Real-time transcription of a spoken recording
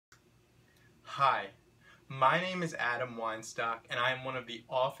Hi, my name is Adam Weinstock and I am one of the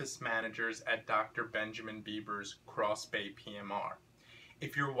office managers at Dr. Benjamin Bieber's Cross Bay PMR.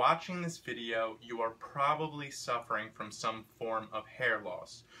 If you're watching this video, you are probably suffering from some form of hair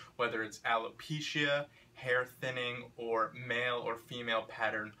loss, whether it's alopecia, hair thinning, or male or female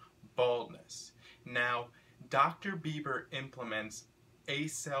pattern baldness. Now, Dr. Bieber implements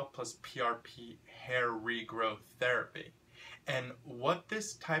ACell plus PRP hair regrowth therapy. And what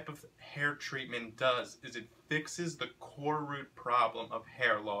this type of hair treatment does is it fixes the core root problem of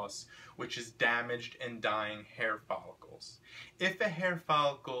hair loss, which is damaged and dying hair follicles. If a hair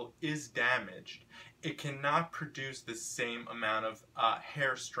follicle is damaged, it cannot produce the same amount of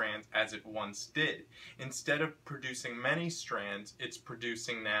hair strands as it once did. Instead of producing many strands, it's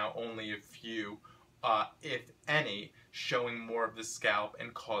producing now only a few, if any, showing more of the scalp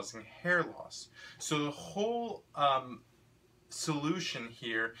and causing hair loss. So the whole solution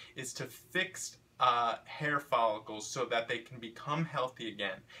here is to fix hair follicles so that they can become healthy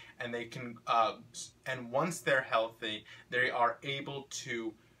again, and they can and once they're healthy, they are able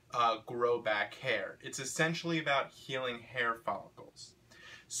to grow back hair. It's essentially about healing hair follicles.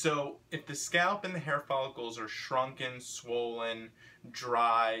 So if the scalp and the hair follicles are shrunken, swollen,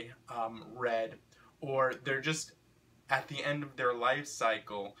 dry, red, or they're just at the end of their life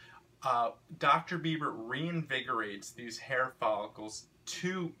cycle, Dr. Bieber reinvigorates these hair follicles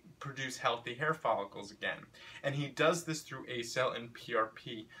to produce healthy hair follicles again. And he does this through ACell and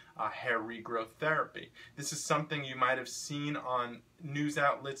PRP hair regrowth therapy. This is something you might have seen on news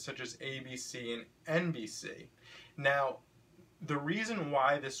outlets such as ABC and NBC. Now, the reason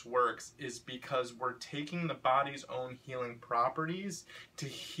why this works is because we're taking the body's own healing properties to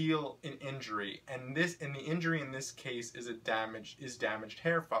heal an injury, and the injury in this case is damaged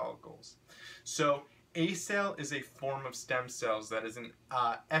hair follicles. So ACell is a form of stem cells that is an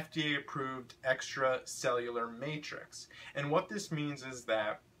FDA-approved extracellular matrix, and what this means is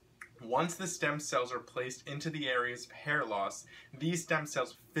that once the stem cells are placed into the areas of hair loss, these stem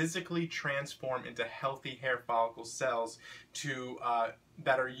cells physically transform into healthy hair follicle cells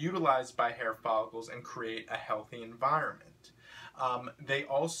that are utilized by hair follicles and create a healthy environment.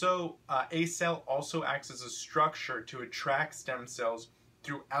 ACell also acts as a structure to attract stem cells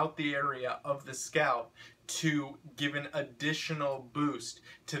throughout the area of the scalp to give an additional boost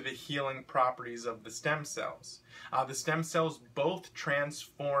to the healing properties of the stem cells. The stem cells both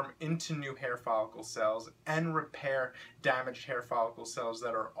transform into new hair follicle cells and repair damaged hair follicle cells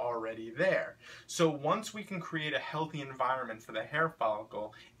that are already there. So once we can create a healthy environment for the hair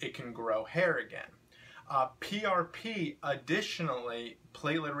follicle, it can grow hair again. PRP, additionally,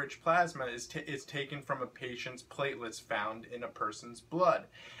 platelet-rich plasma is taken from a patient's platelets found in a person's blood.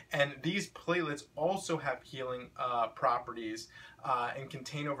 And these platelets also have healing properties and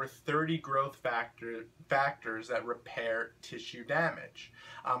contain over 30 growth factors that repair tissue damage.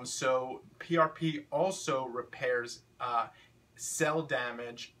 So PRP also repairs cell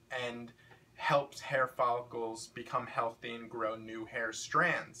damage and helps hair follicles become healthy and grow new hair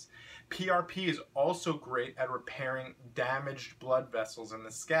strands. PRP is also great at repairing damaged blood vessels in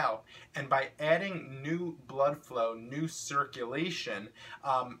the scalp, and by adding new blood flow, new circulation,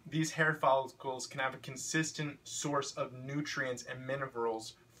 these hair follicles can have a consistent source of nutrients and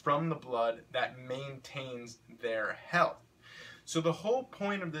minerals from the blood that maintains their health. So the whole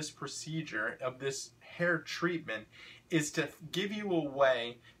point of this procedure, of this hair treatment, is to give you a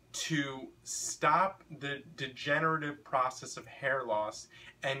way to stop the degenerative process of hair loss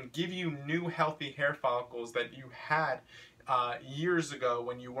and give you new healthy hair follicles that you had years ago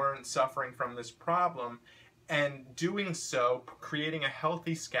when you weren't suffering from this problem, and doing so, creating a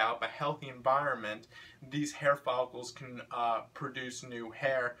healthy scalp, a healthy environment, these hair follicles can produce new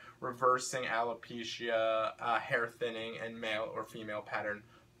hair, reversing alopecia, hair thinning, and male or female pattern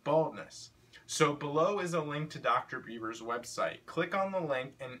baldness. So below is a link to Dr. Bieber's website. Click on the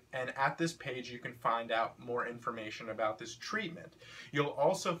link, and at this page you can find out more information about this treatment. You'll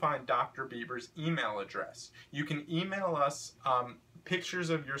also find Dr. Bieber's email address. You can email us pictures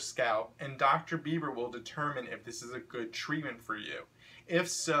of your scalp, and Dr. Bieber will determine if this is a good treatment for you. If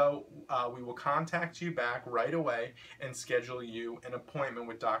so, we will contact you back right away and schedule you an appointment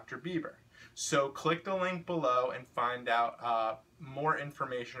with Dr. Bieber. So click the link below and find out more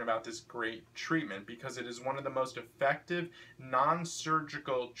information about this great treatment, because it is one of the most effective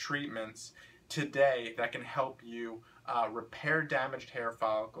non-surgical treatments today that can help you repair damaged hair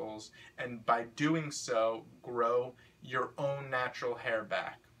follicles, and by doing so, grow your own natural hair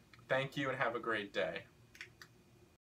back. Thank you and have a great day.